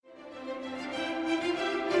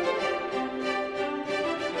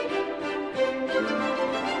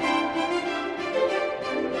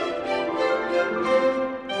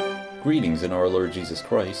Greetings in our Lord Jesus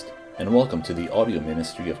Christ, and welcome to the audio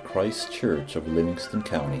ministry of Christ Church of Livingston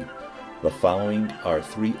County. The following are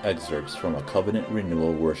 3 excerpts from a covenant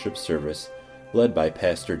renewal worship service led by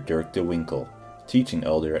Pastor Dirk DeWinkle, teaching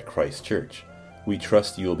elder at Christ Church. We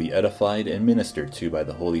trust you will be edified and ministered to by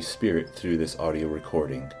the Holy Spirit through this audio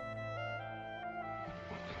recording.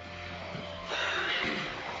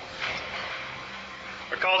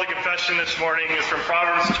 Our call to confession this morning is from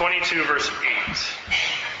Proverbs 22, verse 8.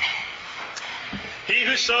 He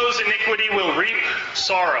who sows iniquity will reap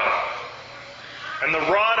sorrow, and the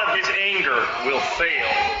rod of his anger will fail.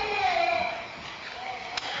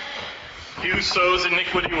 He who sows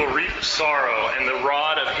iniquity will reap sorrow, and the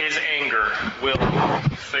rod of his anger will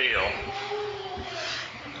fail.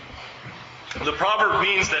 The proverb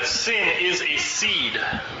means that sin is a seed.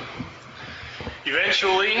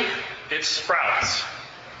 Eventually, it sprouts,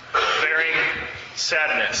 bearing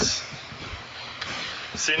sadness.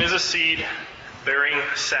 Sin is a seed bearing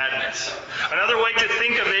sadness. Another way to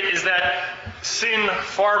think of it is that sin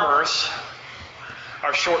farmers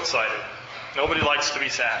are short-sighted. Nobody likes to be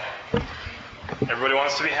sad. Everybody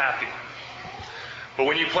wants to be happy. But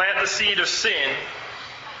when you plant the seed of sin,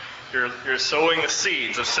 you're sowing the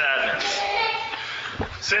seeds of sadness.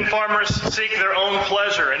 Sin farmers seek their own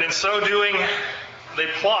pleasure, and in so doing, they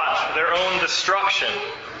plot their own destruction.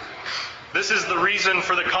 This is the reason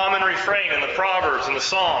for the common refrain in the Proverbs and the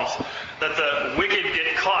Psalms, that the wicked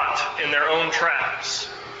get caught in their own traps.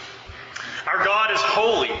 Our God is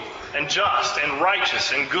holy and just and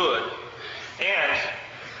righteous and good, and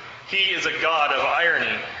He is a God of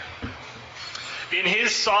irony. In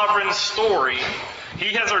His sovereign story,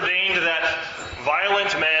 He has ordained that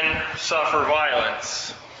violent men suffer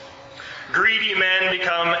violence. Greedy men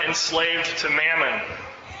become enslaved to mammon.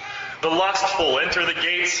 The lustful enter the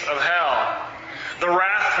gates of hell. The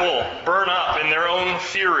wrathful burn up in their own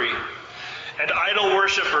fury. And idol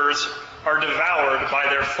worshippers are devoured by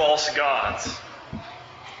their false gods.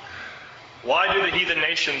 Why do the heathen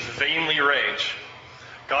nations vainly rage?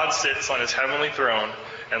 God sits on His heavenly throne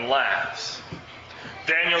and laughs.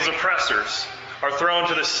 Daniel's oppressors are thrown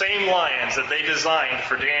to the same lions that they designed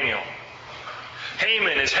for Daniel.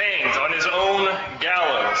 Haman is hanged on his own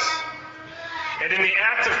gallows. And in the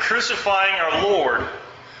act of crucifying our Lord,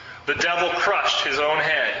 the devil crushed his own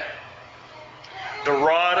head. The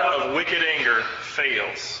rod of wicked anger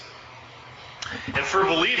fails. And for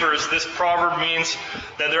believers, this proverb means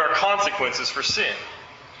that there are consequences for sin.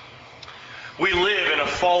 We live in a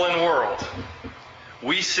fallen world.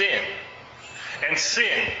 We sin. And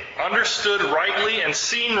sin, understood rightly and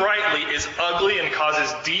seen rightly, is ugly and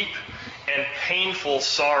causes deep and painful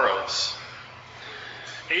sorrows.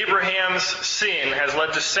 Abraham's sin has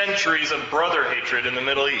led to centuries of brother hatred in the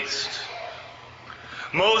Middle East.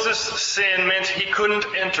 Moses' sin meant he couldn't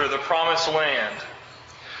enter the promised land.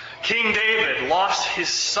 King David lost his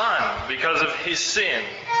son because of his sin.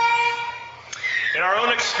 In our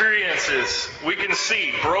own experiences, we can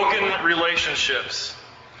see broken relationships,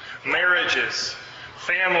 marriages,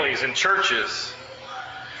 families, and churches.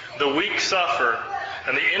 The weak suffer,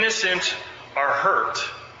 and the innocent are hurt,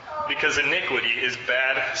 because iniquity is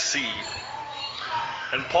bad seed.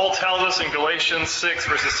 And Paul tells us in Galatians 6,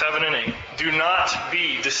 verses 7 and 8, do not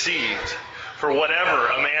be deceived, for whatever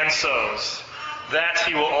a man sows, that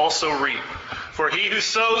he will also reap. For he who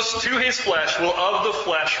sows to his flesh will of the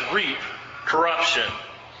flesh reap corruption.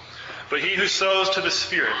 But he who sows to the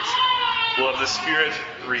Spirit will of the Spirit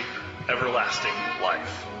reap everlasting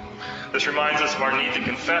life. This reminds us of our need to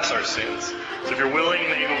confess our sins. So if you're willing,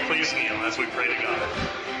 may you please kneel as we pray to God.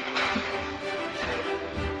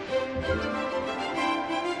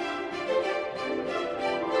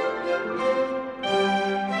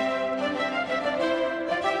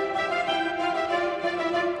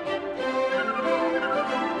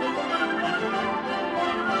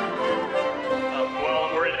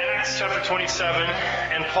 We're in Acts chapter 27,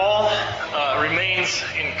 and Paul remains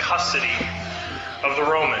in custody of the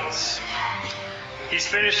Romans. He's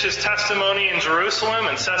finished his testimony in Jerusalem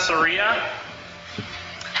and Caesarea.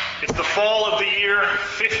 It's the fall of the year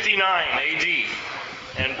 59 AD,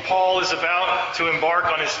 and Paul is about to embark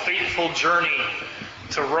on his fateful journey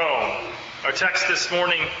to Rome. Our text this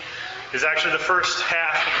morning is actually the first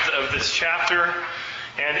half of this chapter,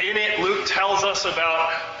 and in it Luke tells us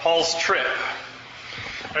about Paul's trip.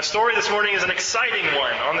 Our story this morning is an exciting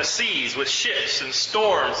one on the seas with ships and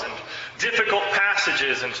storms and difficult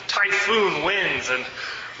passages and typhoon winds and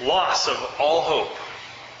loss of all hope.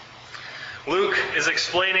 Luke is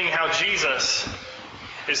explaining how Jesus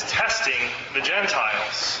is testing the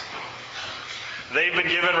Gentiles. They've been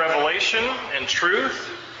given revelation and truth.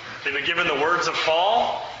 They've been given the words of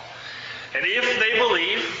Paul. And if they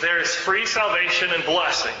believe, there is free salvation and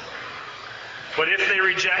blessing. But if they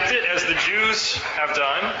reject it, as the Jews have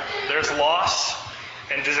done, there's loss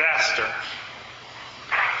and disaster.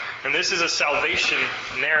 And this is a salvation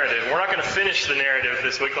narrative. We're not going to finish the narrative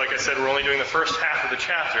this week. Like I said, we're only doing the first half of the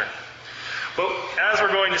chapter. But as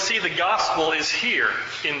we're going to see, the gospel is here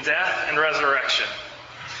in death and resurrection.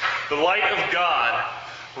 The light of God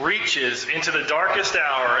reaches into the darkest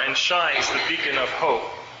hour and shines the beacon of hope.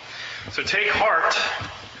 So take heart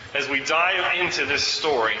as we dive into this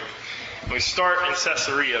story. We start in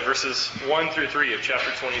Caesarea, verses 1 through 3 of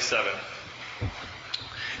chapter 27.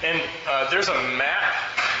 And there's a map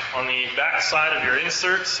on the back side of your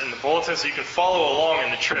inserts in the bulletin, so you can follow along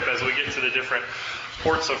in the trip as we get to the different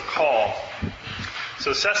ports of call.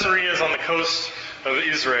 So Caesarea is on the coast of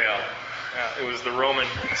Israel. It was the Roman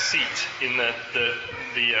seat in the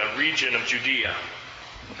region of Judea.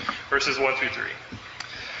 Verses 1 through 3.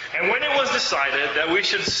 And when it was decided that we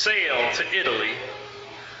should sail to Italy,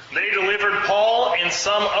 they delivered Paul and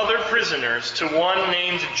some other prisoners to one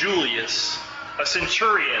named Julius, a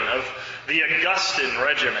centurion of the Augustan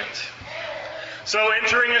regiment. So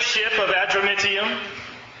entering a ship of Adramyttium,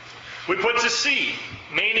 we put to sea,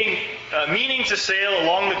 meaning to sail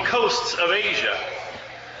along the coasts of Asia.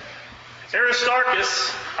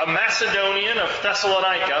 Aristarchus, a Macedonian of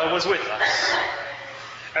Thessalonica, was with us.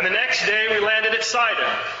 And the next day we landed at Sidon.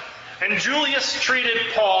 And Julius treated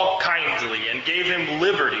Paul kindly and gave him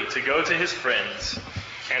liberty to go to his friends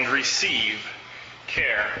and receive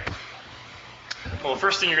care. Well, the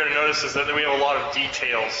first thing you're going to notice is that we have a lot of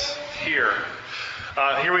details here.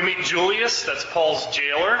 Here we meet Julius, that's Paul's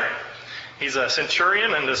jailer. He's a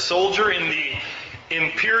centurion and a soldier in the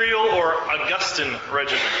Imperial or Augustan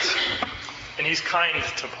regiment. And he's kind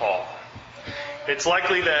to Paul. It's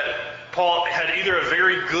likely that Paul had either a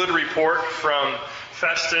very good report from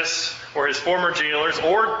Festus or his former jailers,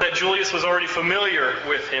 or that Julius was already familiar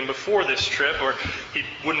with him before this trip, or he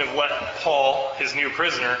wouldn't have let Paul, his new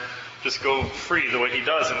prisoner, just go free the way he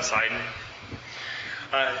does in Sidon.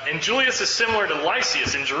 And Julius is similar to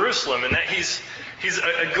Lysias in Jerusalem in that he's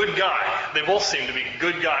a good guy. They both seem to be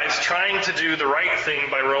good guys trying to do the right thing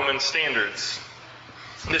by Roman standards.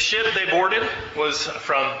 The ship they boarded was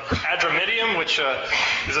from Adramyttium, which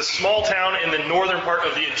is a small town in the northern part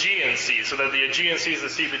of the Aegean Sea. So that the Aegean Sea is the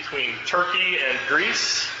sea between Turkey and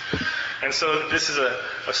Greece. And so this is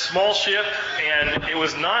a small ship, and it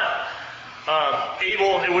was not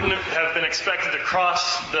it wouldn't have been expected to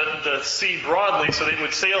cross the sea broadly, so they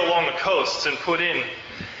would sail along the coasts and put in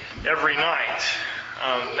every night.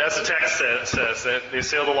 As the text says, that they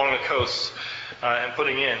sailed along the coasts and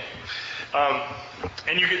putting in.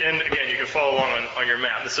 And again, you can follow along on your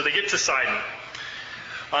map. So they get to Sidon.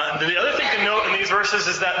 The other thing to note in these verses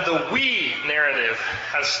is that the we narrative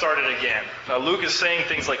has started again. Luke is saying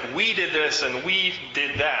things like, we did this and we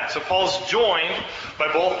did that. So Paul's joined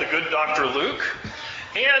by both the good Dr. Luke,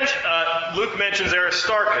 and Luke mentions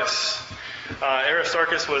Aristarchus.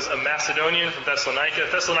 Aristarchus was a Macedonian from Thessalonica.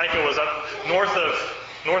 Thessalonica was up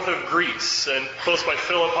north of Greece and close by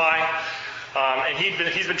Philippi. And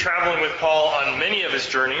he's been traveling with Paul on many of his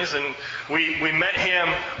journeys, and we met him.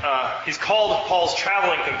 He's called Paul's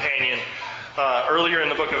traveling companion earlier in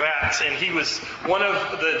the book of Acts, and he was one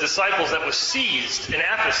of the disciples that was seized in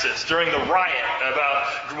Ephesus during the riot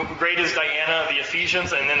about Great is Diana of the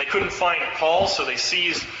Ephesians, and then they couldn't find Paul, so they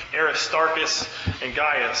seized Aristarchus and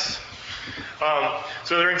Gaius.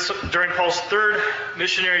 So during Paul's third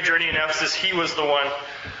missionary journey in Ephesus, he was the one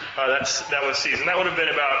that was seized. And that would have been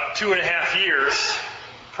about 2.5 years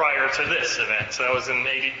prior to this event. So that was in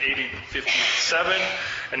AD 57,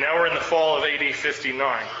 and now we're in the fall of AD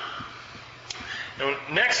 59. And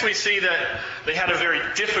next we see that they had a very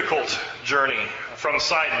difficult journey from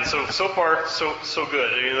Sidon. So far, so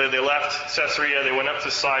good. They left Caesarea, they went up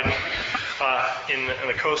to Sidon in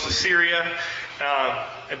the coast of Syria.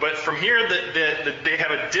 But from here, they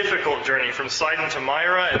have a difficult journey from Sidon to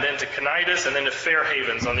Myra, and then to Cnidus, and then to Fair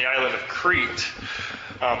Havens on the island of Crete.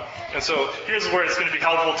 And so here's where it's going to be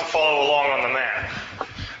helpful to follow along on the map.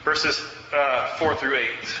 Verses 4 through 8.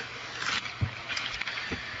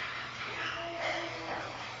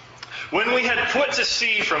 When we had put to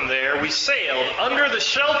sea from there, we sailed under the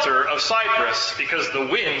shelter of Cyprus, because the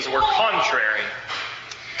winds were contrary.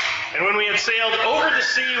 And when we had sailed over the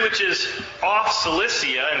sea which is off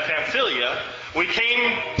Cilicia and Pamphylia, we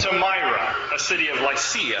came to Myra, a city of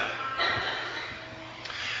Lycia.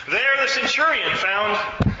 There the centurion found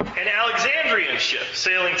an Alexandrian ship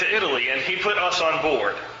sailing to Italy, and he put us on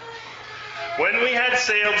board. When we had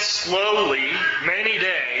sailed slowly many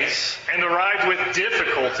days and arrived with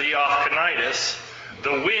difficulty off Cnidus,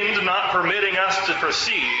 The wind not permitting us to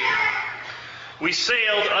proceed, we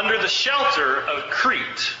sailed under the shelter of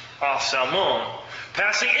Crete off Salmon.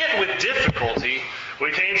 Passing it with difficulty,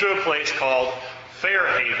 we came to a place called Fair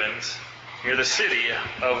Havens, near the city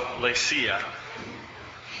of Lasea.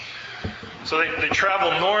 So they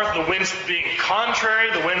traveled north, the winds being contrary.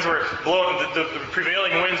 The winds were blowing, the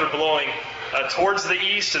prevailing winds were blowing towards the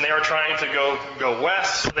east, and they were trying to go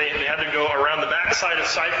west. They had to go around the backside of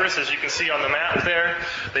Cyprus, as you can see on the map there.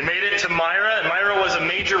 They made it to Myra, and Myra was a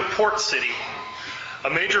major port city. A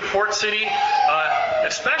major port city,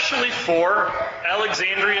 especially for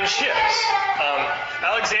Alexandrian ships.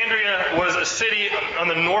 Alexandria was a city on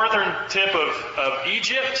the northern tip of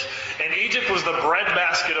Egypt, and Egypt was the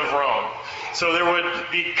breadbasket of Rome. So there would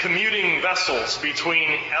be commuting vessels between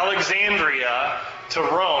Alexandria to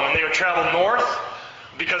Rome, and they would travel north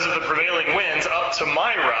because of the prevailing winds up to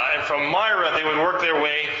Myra, and from Myra they would work their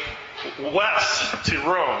way west to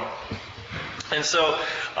Rome. And so,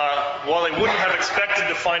 while they wouldn't have expected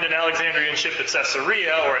to find an Alexandrian ship at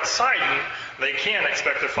Caesarea or at Sidon, they can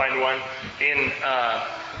expect to find one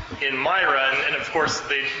in Myra, and of course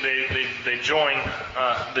they join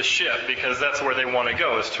the ship because that's where they want to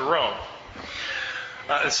go, is to Rome.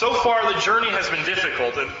 So far, the journey has been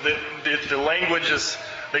difficult. The language is,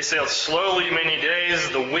 they sailed slowly many days.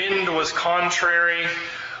 The wind was contrary.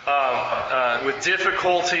 With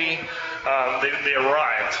difficulty, they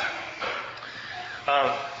arrived.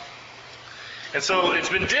 And so it's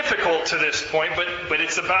been difficult to this point, but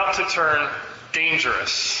it's about to turn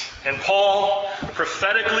dangerous. And Paul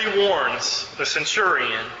prophetically warns the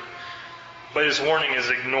centurion, but his warning is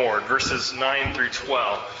ignored. Verses 9 through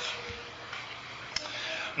 12.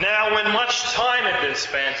 Now when much time had been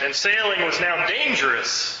spent, and sailing was now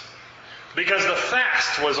dangerous, because the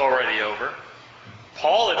fast was already over,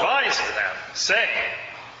 Paul advised them, saying,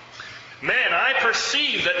 Men, I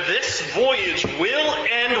perceive that this voyage will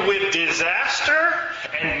end with disaster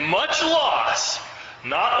and much loss,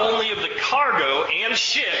 not only of the cargo and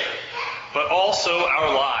ship, but also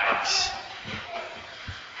our lives.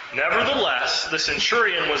 Nevertheless, the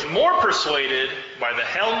centurion was more persuaded by the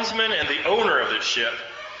helmsman and the owner of the ship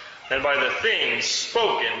than by the things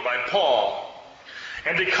spoken by Paul.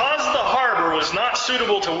 And because the harbor was not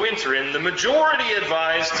suitable to winter in, the majority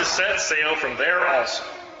advised to set sail from there also,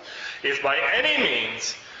 if by any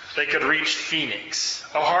means they could reach Phoenix,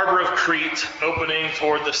 a harbor of Crete opening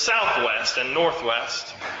toward the southwest and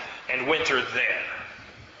northwest, and winter there.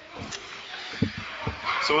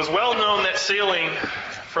 So it was well known that sailing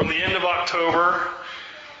from the end of October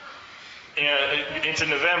into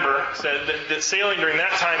November, that sailing during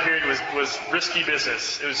that time period was risky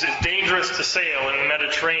business. It was dangerous to sail in the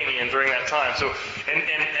Mediterranean during that time. So, and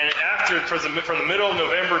after, from the middle of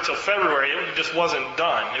November till February, it just wasn't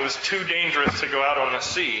done. It was too dangerous to go out on the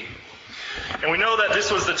sea. And we know that this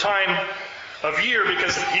was the time of year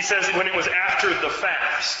because he says when it was after the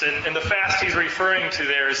fast. And the fast he's referring to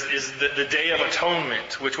there is the Day of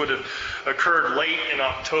Atonement, which would have occurred late in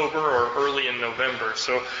October or early in November.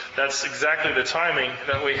 So that's exactly the timing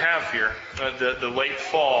that we have here, the late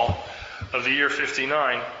fall of the year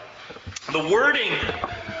 59. The wording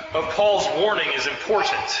of Paul's warning is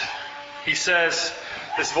important. He says,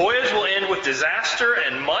 this voyage will end with disaster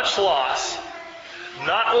and much loss,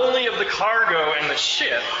 not only of the cargo and the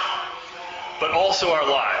ship, but also our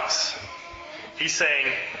lives. He's saying,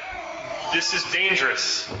 this is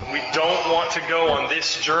dangerous. We don't want to go on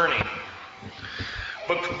this journey.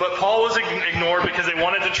 But Paul was ignored because they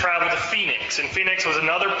wanted to travel to Phoenix. And Phoenix was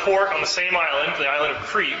another port on the same island, the island of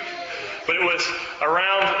Crete. But it was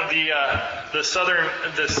around the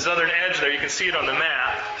southern edge there. You can see it on the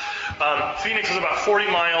map. Phoenix was about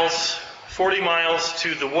 40 miles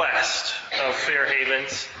to the west of Fair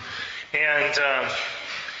Havens. And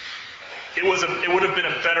it would have been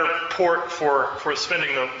a better port for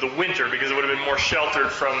spending the winter because it would have been more sheltered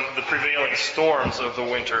from the prevailing storms of the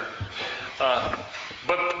winter.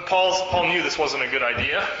 But Paul knew this wasn't a good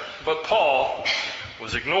idea, but Paul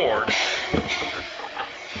was ignored.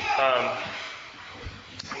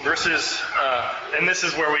 And this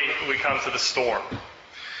is where we come to the storm.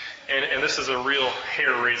 And this is a real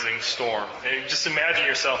hair-raising storm. And just imagine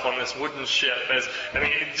yourself on this wooden ship.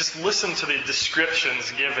 Just listen to the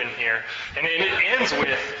descriptions given here. And it ends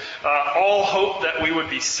with, all hope that we would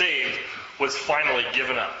be saved was finally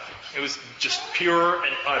given up. It was just pure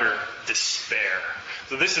and utter despair.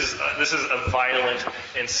 So this is a violent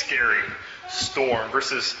and scary storm.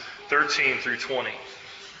 Verses 13 through 20.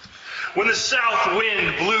 When the south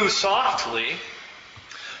wind blew softly,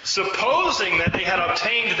 supposing that they had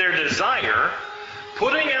obtained their desire,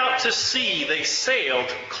 Putting out to sea, they sailed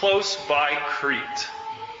close by Crete.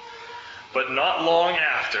 But not long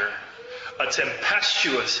after, a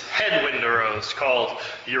tempestuous headwind arose called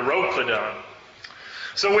Euroclydon.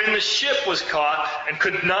 So when the ship was caught and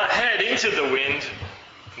could not head into the wind,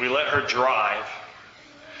 we let her drive.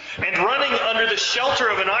 And running under the shelter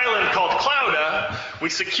of an island called Clauda, we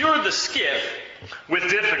secured the skiff with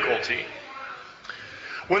difficulty.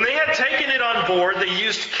 When they had taken it on board, they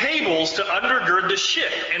used cables to undergird the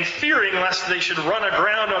ship, and fearing lest they should run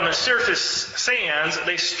aground on the surface sands,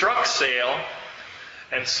 they struck sail,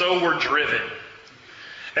 and so were driven.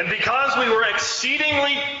 And because we were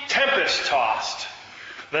exceedingly tempest-tossed,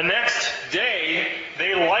 the next day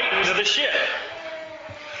they lightened the ship.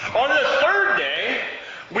 On the third day,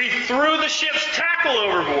 we threw the ship's tackle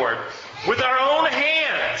overboard with our own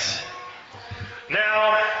hands.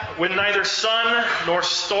 Now, when neither sun nor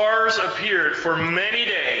stars appeared for many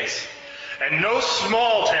days, and no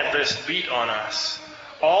small tempest beat on us,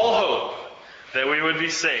 all hope that we would be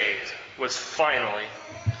saved was finally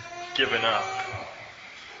given up.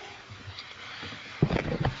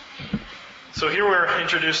 So here we're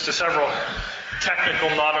introduced to several technical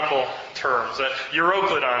nautical terms.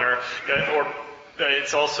 Euroclydon, or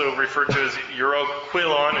it's also referred to as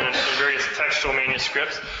Euroquilon in various textual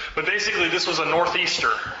manuscripts. But basically, this was a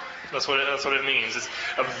northeaster. That's what it means. It's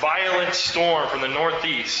a violent storm from the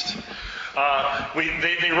northeast.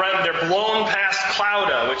 They're blown past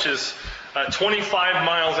Clauda, which is 25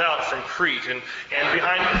 miles out from Crete, and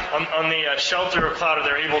behind on the shelter of Clauda,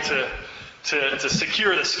 they're able to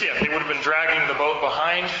secure the skiff. They would have been dragging the boat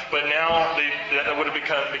behind, but now that would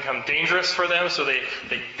have become dangerous for them, so they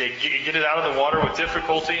get it out of the water with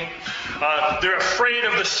difficulty. They're afraid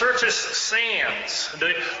of the surface sands.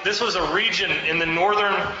 This was a region in the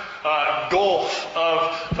northern Gulf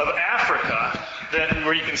of Africa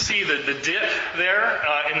where you can see the dip there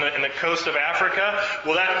in the coast of Africa.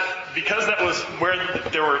 Well, because that was where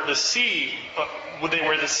there were the sea.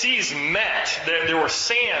 Where the seas met, there were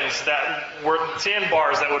sandbars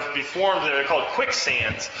that would be formed. They're called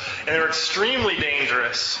quicksands, and they were extremely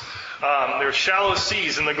dangerous. There were shallow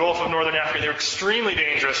seas in the Gulf of Northern Africa. They were extremely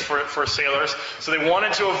dangerous for sailors, so they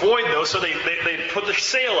wanted to avoid those. So they put the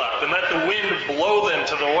sail up and let the wind blow them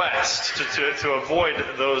to the west to avoid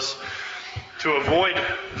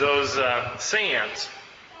those sands.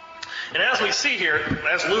 And as we see here,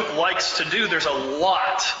 as Luke likes to do, there's a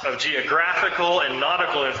lot of geographical and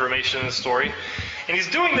nautical information in the story. And he's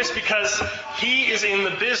doing this because he is in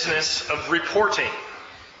the business of reporting.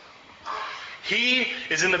 He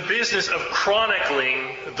is in the business of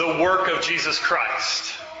chronicling the work of Jesus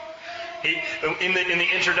Christ. In the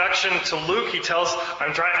introduction to Luke, he tells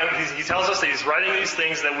us that he's writing these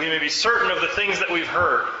things that we may be certain of the things that we've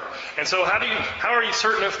heard. And so how are you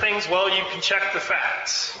certain of things? Well, you can check the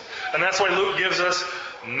facts. And that's why Luke gives us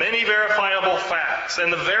many verifiable facts. And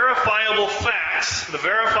the verifiable facts, the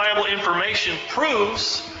verifiable information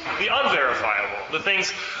proves the unverifiable. The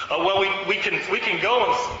things, we can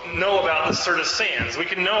go and know about the Syrtis sands. We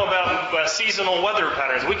can know about seasonal weather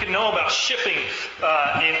patterns. We can know about shipping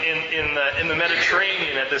in the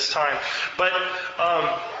Mediterranean at this time. But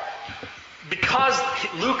because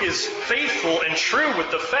Luke is faithful and true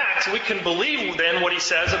with the facts, we can believe then what he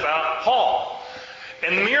says about Paul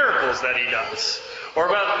and the miracles that he does, or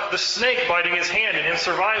about the snake biting his hand and him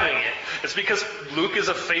surviving it. It's because Luke is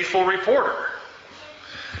a faithful reporter.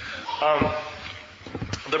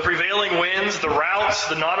 The prevailing winds, the routes,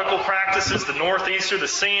 the nautical practices, the northeaster, the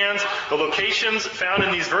sands, the locations found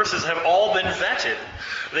in these verses have all been vetted.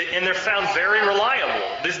 And they're found very reliable.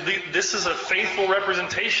 This is a faithful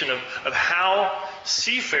representation of how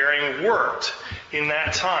seafaring worked in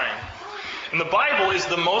that time. And the Bible is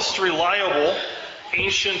the most reliable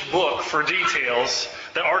ancient book for details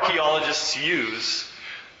that archaeologists use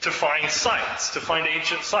to find sites, to find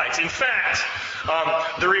ancient sites. In fact,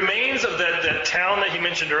 the remains of that town that he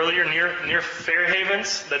mentioned earlier near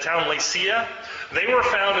Fairhavens, the town Lacia, they were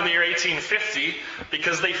found in the year 1850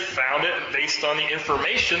 because they found it based on the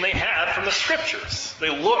information they had from the scriptures. They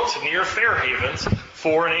looked near Fairhavens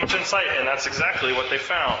for an ancient site, and that's exactly what they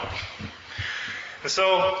found. And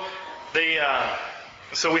so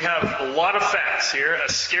So we have a lot of facts here, a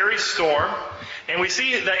scary storm, and we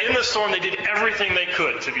see that in the storm they did everything they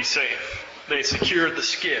could to be safe. They secured the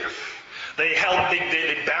skiff. They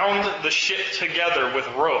bound the ship together with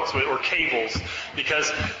ropes or cables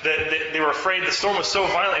because they were afraid the storm was so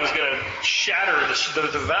violent it was going to shatter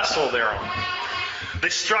the vessel they're on. They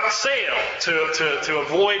struck sail to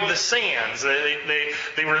avoid the sands.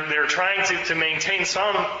 They were trying to maintain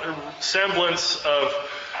some semblance of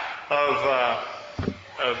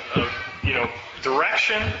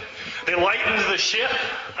direction. They lightened the ship,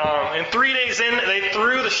 and 3 days in, they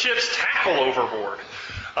threw the ship's tackle overboard.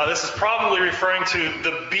 This is probably referring to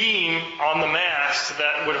the beam on the mast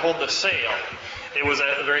that would hold the sail. It was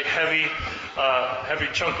a very heavy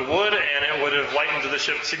chunk of wood, and it would have lightened the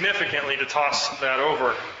ship significantly to toss that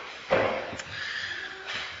over.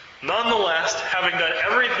 Nonetheless, having done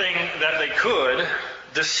everything that they could,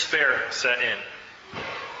 despair set in.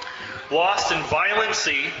 Lost in violent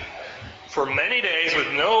sea for many days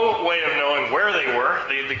with no way of knowing where they were.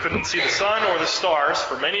 They couldn't see the sun or the stars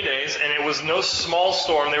for many days, and it was no small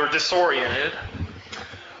storm. They were disoriented.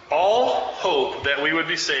 All hope that we would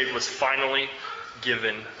be saved was finally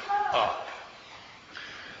given up.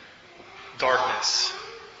 Darkness.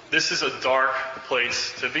 This is a dark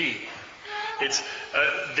place to be.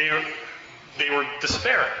 They were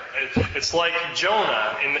despairing. It's like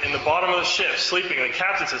Jonah in the bottom of the ship, sleeping, and the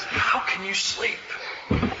captain says, "How can you sleep?"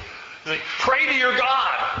 He's like, "Pray to your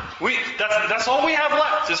God." That's all we have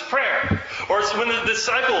left is prayer. Or it's when the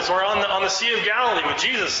disciples were on the Sea of Galilee with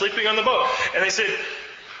Jesus sleeping on the boat, and they said,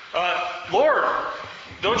 "Lord,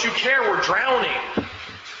 don't you care? We're drowning.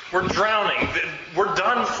 We're drowning. We're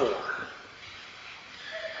done for."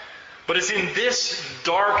 But it's in this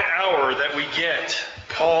dark hour that we get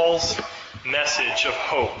Paul's message of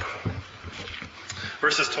hope.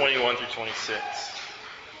 Verses 21 through 26.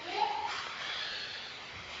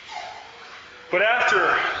 But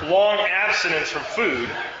after long abstinence from food,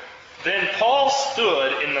 then Paul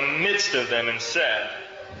stood in the midst of them and said,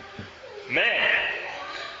 "Men,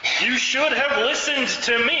 you should have listened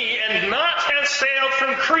to me and not have sailed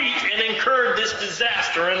from Crete and incurred this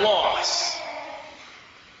disaster and loss.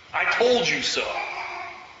 I told you so.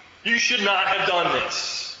 You should not have done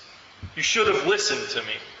this. You should have listened to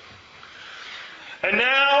me. And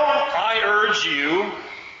now I urge you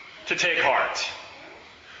to take heart,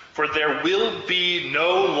 for there will be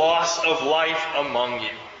no loss of life among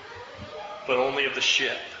you, but only of the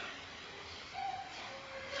ship.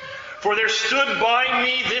 For there stood by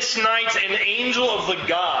me this night an angel of the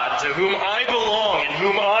God to whom I belong and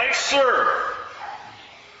whom I serve,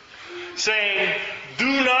 saying,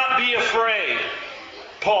 'Do not be afraid,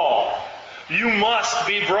 Paul. You must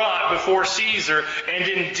be brought before Caesar, and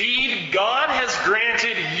indeed God has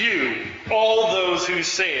granted you all those who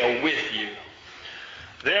sail with you.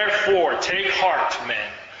 Therefore take heart,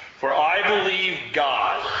 men, for I believe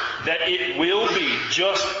God that it will be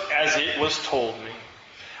just as it was told me.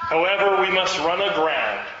 However, we must run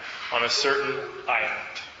aground on a certain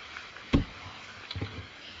island.'"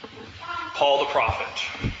 Paul the prophet.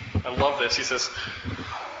 I love this. He says,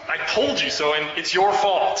 "I told you so, and it's your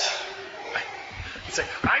fault." He's like,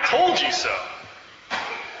 "I told you so.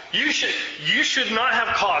 You should not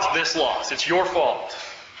have caused this loss. It's your fault."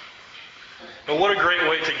 And what a great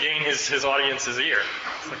way to gain his audience's ear.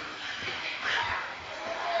 It's like,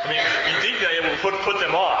 I mean, you'd think that it would put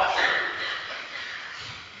them off.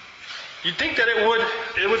 You'd think that it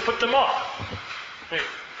would put them off. I mean,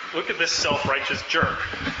 look at this self-righteous jerk.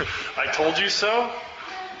 "I told you so?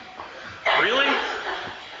 Really?"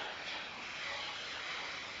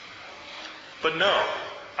 But no,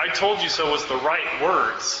 "I told you so" was the right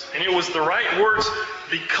words. And it was the right words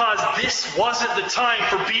because this wasn't the time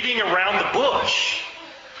for beating around the bush.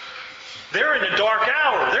 They're in a dark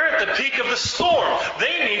hour. They're at the peak of the storm.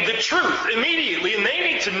 They need the truth immediately, and they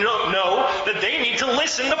need to know that they need to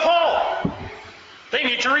listen to Paul. They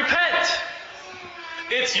need to repent.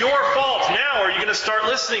 It's your fault. Now are you going to start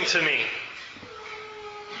listening to me?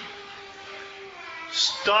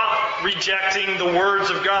 Stop rejecting the words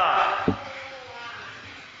of God.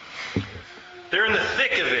 They're in the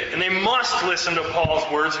thick of it, and they must listen to Paul's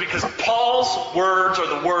words because Paul's words are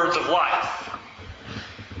the words of life.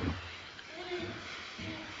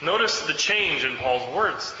 Notice the change in Paul's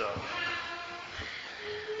words, though.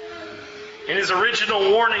 In his original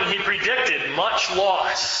warning, he predicted much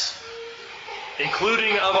loss,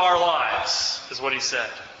 including of our lives, is what he said.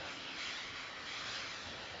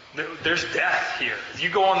 There's death here. If you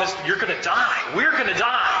go on this, you're going to die. We're going to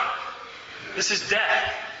die. This is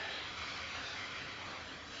death.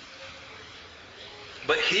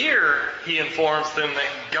 But here he informs them that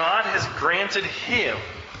God has granted him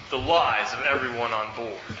the lives of everyone on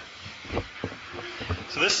board.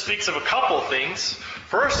 So this speaks of a couple things.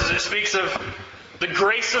 First is it speaks of the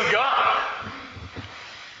grace of God.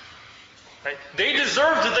 Right? They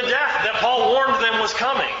deserved the death that Paul warned them was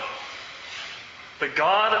coming. But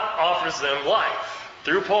God offers them life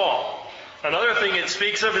through Paul. Another thing it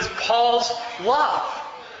speaks of is Paul's love.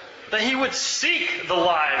 That he would seek the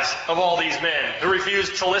lives of all these men who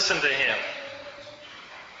refused to listen to him.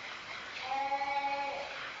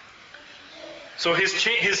 So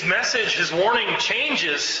his message, his warning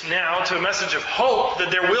changes now to a message of hope that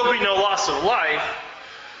there will be no loss of life.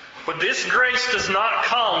 But this grace does not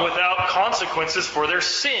come without consequences for their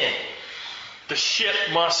sin. The ship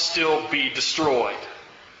must still be destroyed.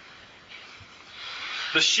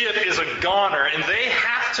 The ship is a goner, and they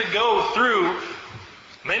have to go through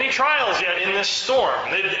many trials yet in this storm.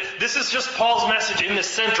 This is just Paul's message in the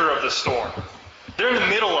center of the storm. They're in the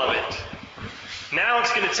middle of it. Now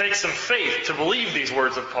it's going to take some faith to believe these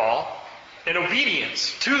words of Paul and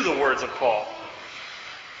obedience to the words of Paul.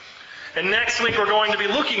 And next week we're going to be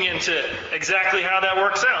looking into exactly how that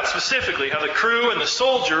works out, specifically how the crew and the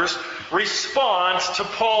soldiers respond to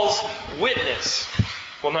Paul's witness.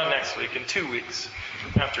 Well, not next week, in 2 weeks,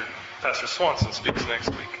 after Pastor Swanson speaks next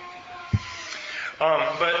week.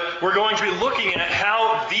 But we're going to be looking at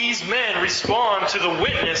how these men respond to the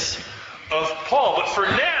witness of Paul. But for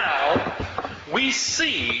now, we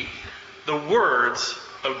see the words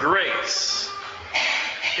of grace.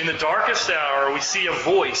 In the darkest hour, we see a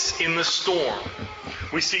voice in the storm.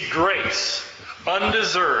 We see grace,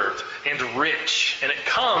 undeserved and rich. And it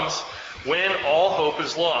comes when all hope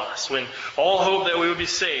is lost, when all hope that we would be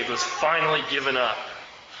saved was finally given up.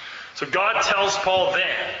 So God tells Paul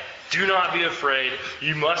then, do not be afraid.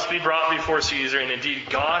 You must be brought before Caesar. And indeed,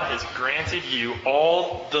 God has granted you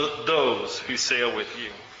all those who sail with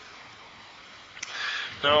you.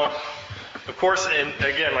 Now, of course, and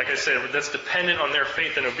again, like I said, that's dependent on their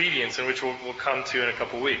faith and obedience, in which we'll come to in a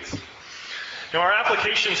couple weeks. Now, our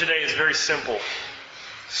application today is very simple,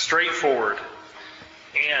 straightforward,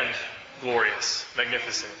 and glorious,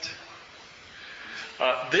 magnificent.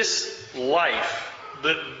 This life,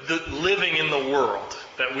 the living in the world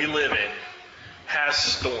that we live in, has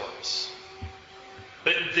storms.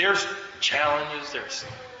 There's challenges, there's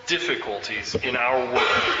difficulties in our world.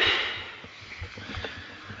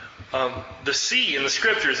 The sea in the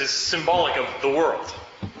Scriptures is symbolic of the world,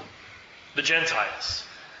 the Gentiles.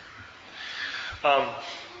 Paul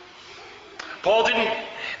didn't,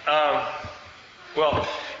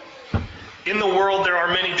 in the world there are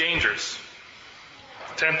many dangers,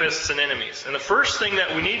 tempests and enemies. And the first thing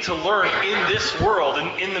that we need to learn in this world,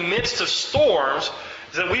 in the midst of storms,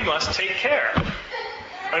 is that we must take care.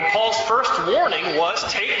 And Paul's first warning was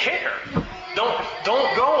take care. Don't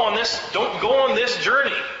go on this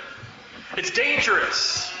journey. It's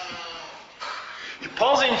dangerous.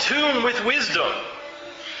 Paul's in tune with wisdom.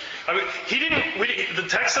 I mean, the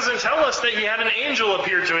text doesn't tell us that he had an angel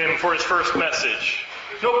appear to him for his first message.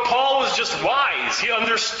 No, Paul was just wise. He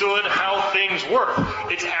understood how things work.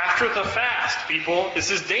 It's after the fast, people. This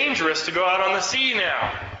is dangerous to go out on the sea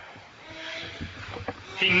now.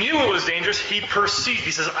 He knew it was dangerous. He perceived.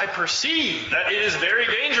 He says, I perceive that it is very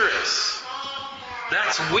dangerous.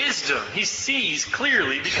 That's wisdom. He sees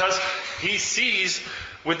clearly because he sees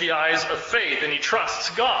with the eyes of faith and he trusts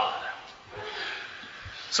God.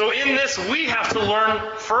 So in this, we have to learn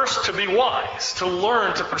first to be wise, to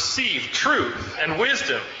learn to perceive truth and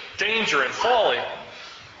wisdom, danger and folly.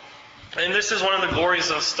 And this is one of the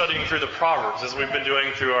glories of studying through the Proverbs, as we've been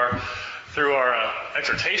doing through our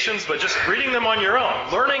exhortations, but just reading them on your own,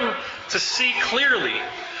 learning to see clearly.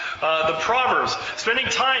 The Proverbs, spending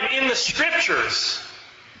time in the Scriptures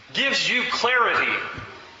gives you clarity.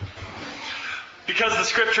 Because the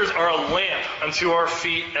Scriptures are a lamp unto our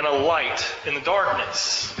feet and a light in the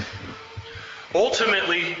darkness.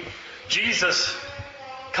 Ultimately, Jesus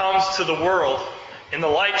comes to the world and the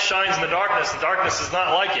light shines in the darkness. The darkness is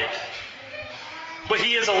not like it. But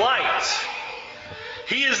He is a light.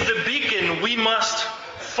 He is the beacon we must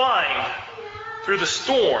find through the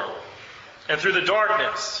storm and through the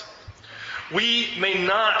darkness. We may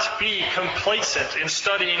not be complacent in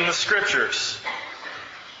studying the Scriptures.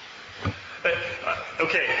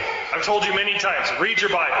 Okay, I've told you many times, read your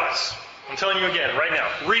Bibles. I'm telling you again, right now,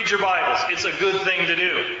 read your Bibles. It's a good thing to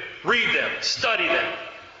do. Read them, study them.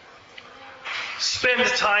 Spend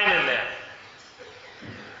time in them.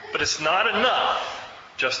 But it's not enough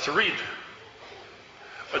just to read them.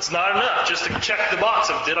 It's not enough just to check the box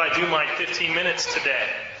of, did I do my 15 minutes today?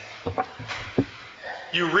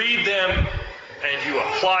 You read them and you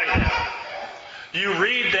apply them. You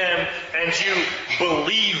read them and you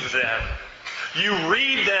believe them. You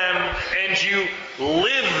read them and you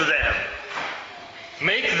live them.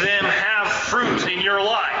 Make them have fruit in your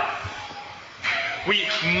life. We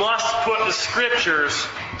must put the Scriptures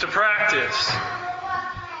to practice.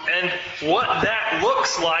 And what that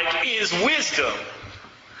looks like is wisdom.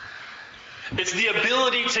 It's the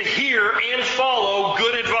ability to hear and follow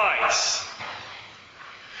good advice.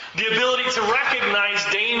 The ability to recognize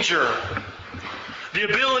danger. The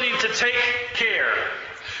ability to take care.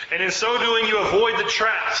 And in so doing, you avoid the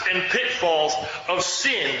traps and pitfalls of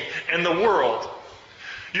sin and the world.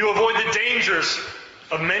 You avoid the dangers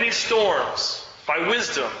of many storms by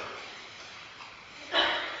wisdom.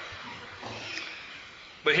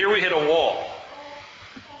 But here we hit a wall.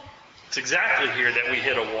 It's exactly here that we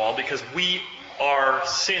hit a wall because we are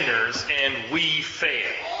sinners and we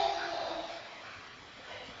fail.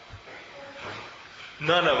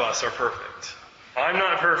 None of us are perfect. I'm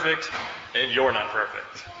not perfect, and you're not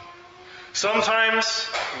perfect. Sometimes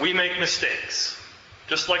we make mistakes,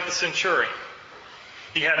 just like the centurion.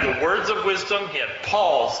 He had the words of wisdom. He had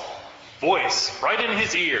Paul's voice right in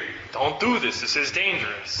his ear. Don't do this. This is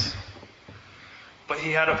dangerous. But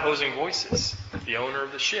he had opposing voices. The owner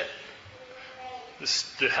of the ship,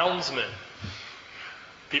 the helmsman,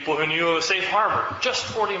 people who knew of a safe harbor just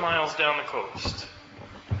 40 miles down the coast.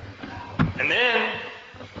 And then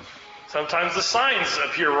sometimes the signs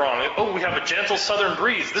appear wrong. Oh, we have a gentle southern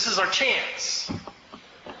breeze. This is our chance.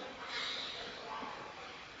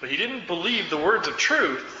 But he didn't believe the words of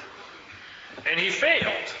truth, and he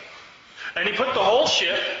failed. And he put the whole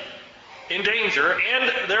ship in danger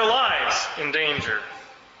and their lives in danger.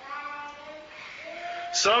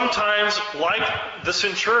 Sometimes, like the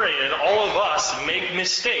centurion, all of us make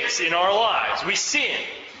mistakes in our lives. We sin.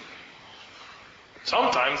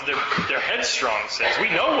 Sometimes they're headstrong sins. We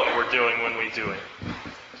know what we're doing when we do it.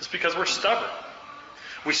 Just because we're stubborn.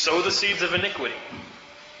 We sow the seeds of iniquity.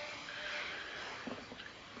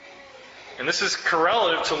 And this is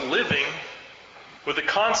correlative to living with the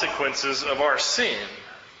consequences of our sin.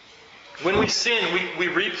 When we sin, we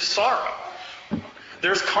reap sorrow.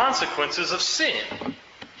 There's consequences of sin.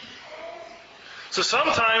 So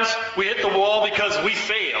sometimes we hit the wall because we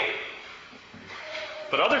fail.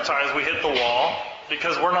 But other times we hit the wall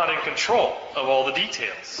because we're not in control of all the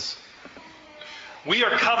details. We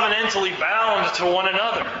are covenantally bound to one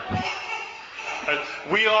another.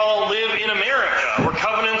 We all live in America. We're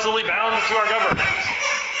covenantally bound to our government.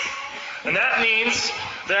 And that means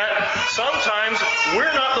that sometimes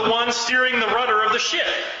we're not the ones steering the rudder of the ship.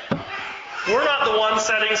 We're not the ones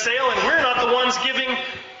setting sail, and we're not the ones giving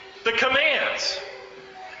the commands.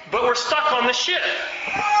 But we're stuck on the ship.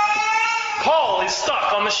 Paul is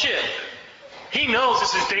stuck on the ship. He knows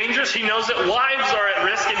this is dangerous. He knows that lives are at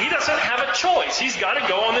risk, and he doesn't have a choice. He's got to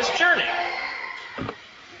go on this journey.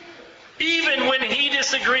 Even when he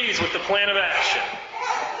disagrees with the plan of action.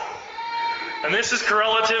 And this is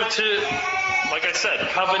correlative to, like I said,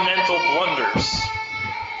 covenantal blunders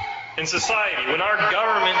in society. When our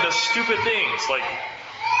government does stupid things like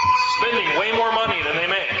spending way more money than they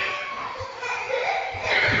make,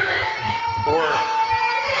 or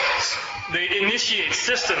they initiate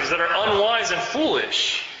systems that are unwise and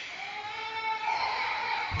foolish,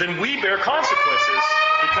 then we bear consequences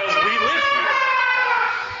because we live here.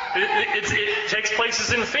 It takes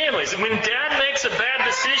places in families. When dad makes a bad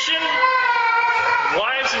decision,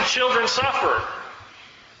 wives and children suffer.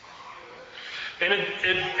 And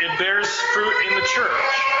it bears fruit in the church.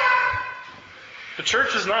 The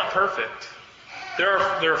church is not perfect. There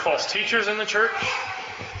are false teachers in the church.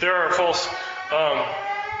 There are false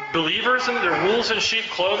believers in their wolves in sheep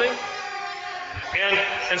clothing.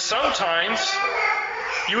 And sometimes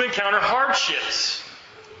you encounter hardships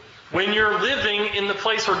when you're living in the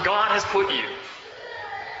place where God has put you.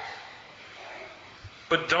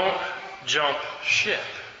 But don't jump ship.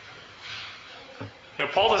 You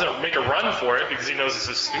know, Paul doesn't make a run for it because he knows this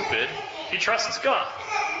is stupid. He trusts God.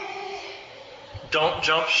 Don't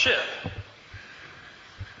jump ship.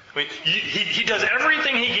 I mean, he does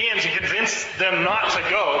everything he can to convince them not to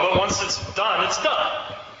go, but once it's done, it's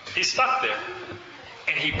done. He's stuck there.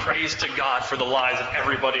 And he prays to God for the lives of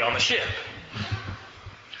everybody on the ship.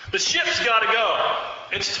 The ship's got to go.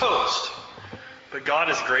 It's toast. But God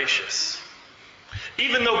is gracious.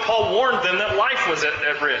 Even though Paul warned them that life was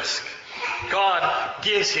at risk, God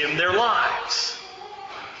gives him their lives.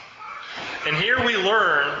 And here we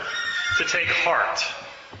learn to take heart.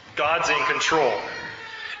 God's in control.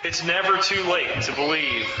 It's never too late to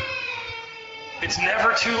believe. It's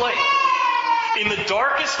never too late. In the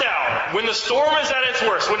darkest hour, when the storm is at its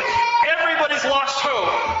worst, when everybody's lost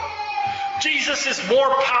hope, Jesus is more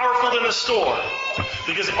powerful than the storm,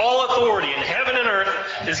 because all authority in heaven and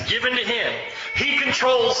earth is given to him. He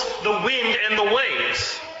controls the wind and the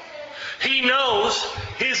waves. He knows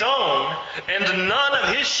his own, and none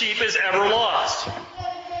of his sheep is ever lost.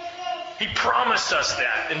 He promised us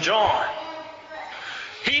that in John.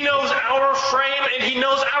 He knows our frame, and he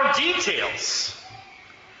knows our details.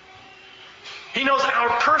 He knows our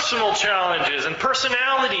personal challenges and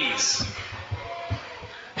personalities.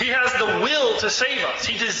 He has the will to save us.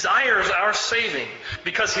 He desires our saving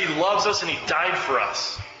because he loves us and he died for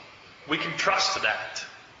us. We can trust that.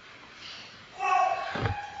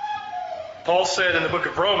 Paul said in the book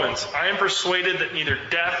of Romans, I am persuaded that neither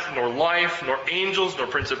death, nor life, nor angels, nor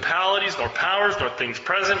principalities, nor powers, nor things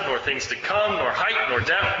present, nor things to come, nor height, nor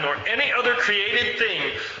depth, nor any other created thing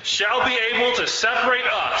shall be able to separate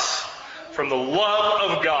us from the love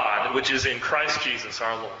of God, which is in Christ Jesus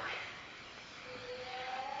our Lord.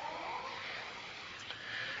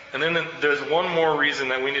 And then there's one more reason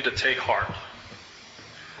that we need to take heart.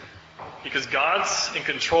 Because God's in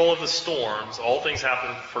control of the storms, all things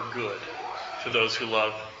happen for good to those who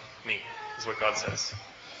love me, is what God says.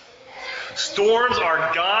 Storms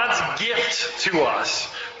are God's gift to us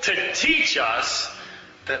to teach us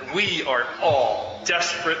that we are all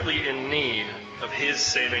desperately in need of his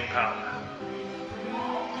saving power.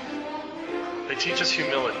 They teach us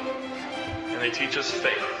humility, and they teach us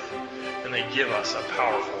faith, and they give us a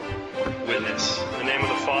powerful witness. In the name of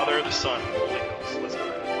the Father, the Son, and the Holy Ghost. Let's pray.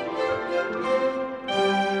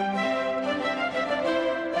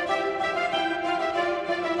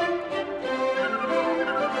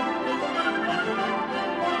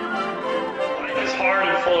 Hard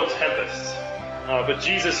and full of tempests, but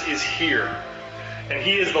Jesus is here, and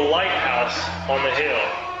he is the lighthouse on the hill,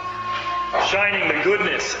 shining the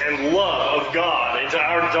goodness and love of God into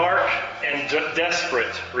our dark and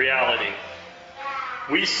desperate reality.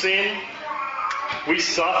 We sin, we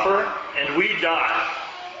suffer, and we die,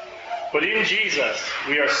 but in Jesus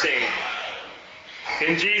we are saved.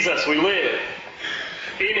 In Jesus we live.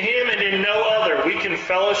 In him and in no other we can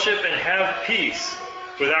fellowship and have peace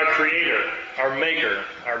with our Creator, our Maker,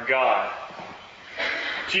 our God.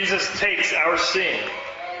 Jesus takes our sin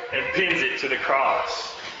and pins it to the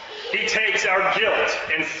cross. He takes our guilt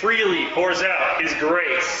and freely pours out his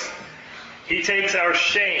grace. He takes our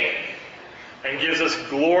shame and gives us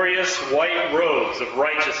glorious white robes of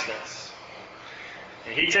righteousness.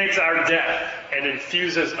 And he takes our death and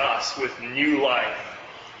infuses us with new life,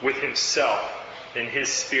 with himself and his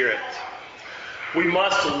Spirit. We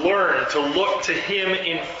must learn to look to him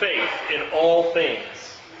in faith in all things.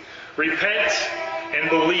 Repent and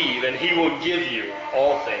believe, and he will give you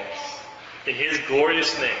all things. In his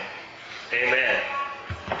glorious name, amen.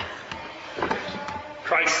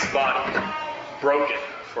 Christ's body broken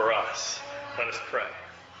for us. Let us pray.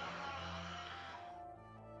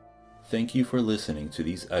 Thank you for listening to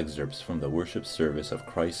these excerpts from the worship service of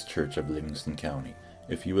Christ Church of Livingston County.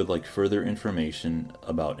 If you would like further information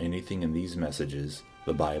about anything in these messages,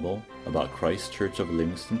 the Bible, about Christ Church of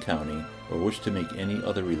Livingston County, or wish to make any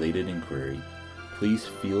other related inquiry, please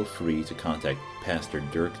feel free to contact Pastor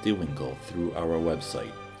Dirk DeWinkle through our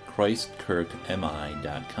website,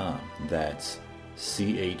 ChristKirkMI.com. That's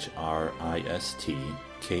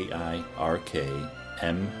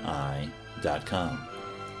ChristKirkMI.com.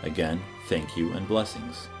 Again, thank you and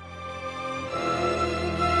blessings.